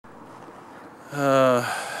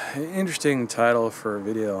Interesting title for a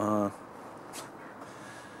video, huh?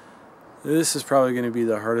 This is probably going to be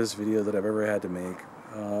the hardest video that I've ever had to make.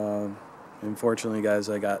 Unfortunately, guys,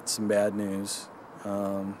 I got some bad news.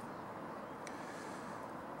 I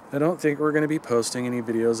don't think we're going to be posting any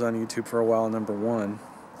videos on YouTube for a while, number one.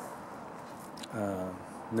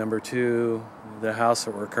 Number two, the house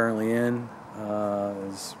that we're currently in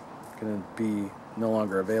is going to be no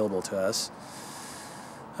longer available to us.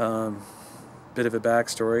 Bit of a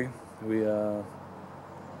backstory. We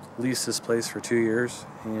leased this place for 2 years,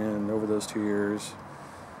 and over those 2 years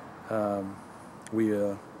we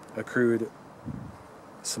accrued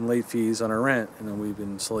some late fees on our rent, and then we've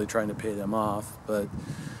been slowly trying to pay them off. But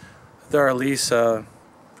with our lease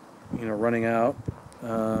running out,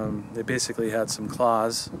 they basically had some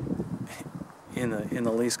clause in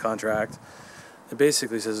the lease contract that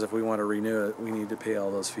basically says if we want to renew it, we need to pay all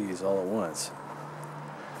those fees all at once.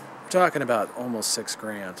 We're talking about almost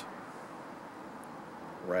 $6,000.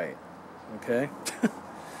 Right. Okay.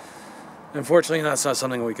 Unfortunately, that's not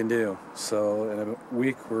something we can do. So in a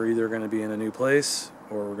week, we're either going to be in a new place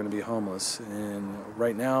or we're going to be homeless. And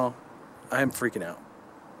right now, I'm freaking out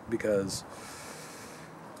because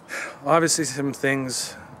obviously some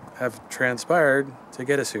things have transpired to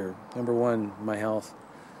get us here. Number one, my health.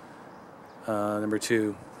 Number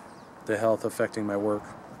two, the health affecting my work.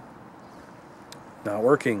 Not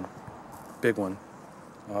working, big one,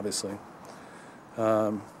 obviously.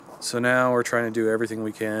 So now we're trying to do everything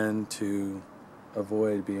we can to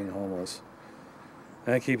avoid being homeless.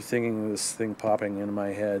 And I keep thinking of this thing popping into my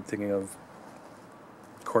head, thinking of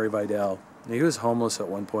Corey Vidal. He was homeless at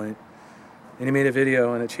one point, and he made a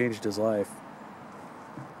video and it changed his life.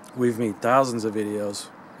 We've made thousands of videos,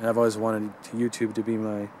 and I've always wanted YouTube to be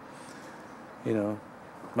my,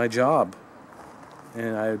 my job.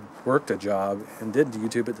 And I worked a job and did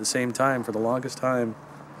YouTube at the same time for the longest time,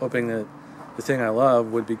 hoping that the thing I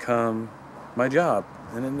love would become my job,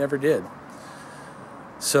 and it never did.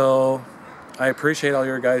 So I appreciate all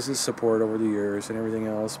your guys' support over the years and everything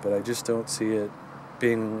else, but I just don't see it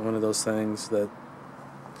being one of those things that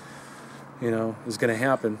is going to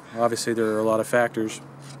happen. Obviously there are a lot of factors.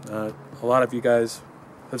 A lot of you guys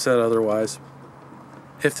have said otherwise.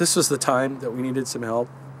 If this was the time that we needed some help,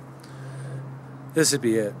 this would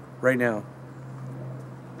be it right now.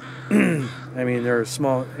 There are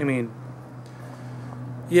small,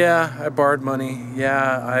 yeah, I borrowed money.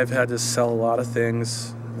 Yeah, I've had to sell a lot of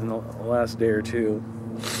things in the last day or two.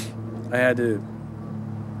 I had to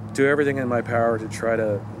do everything in my power to try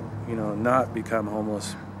to, not become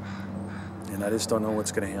homeless. And I just don't know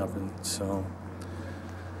what's going to happen. So,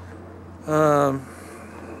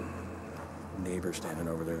 neighbor standing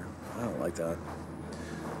over there. I don't like that.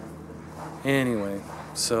 Anyway,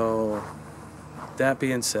 so that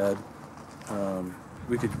being said,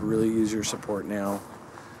 we could really use your support now.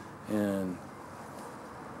 And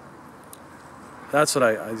that's what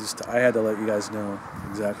I had to let you guys know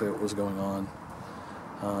exactly what was going on.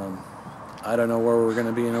 I don't know where we're going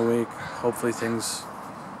to be in a week. Hopefully things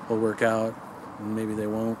will work out. Maybe they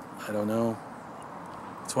won't. I don't know.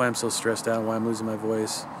 That's why I'm so stressed out, why I'm losing my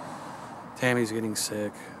voice. Tammy's getting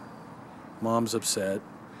sick. Mom's upset.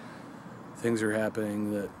 Things are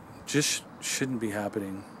happening that just shouldn't be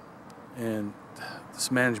happening. And this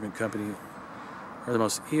management company are the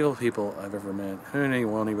most evil people I've ever met. And they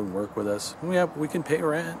won't even work with us. We can pay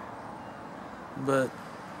rent, but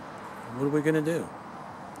what are we going to do?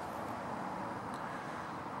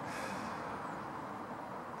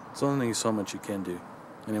 There's only so much you can do.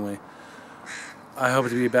 Anyway, I hope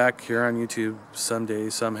to be back here on YouTube someday,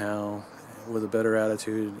 somehow, with a better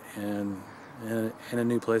attitude and in a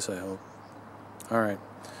new place, I hope. All right.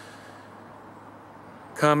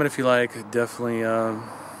 Comment if you like. Definitely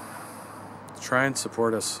try and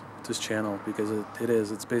support us, this channel, because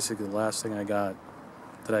it's basically the last thing I got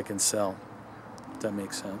that I can sell, if that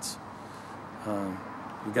makes sense.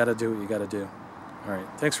 You got to do what you got to do. All right.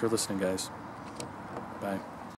 Thanks for listening, guys. Bye.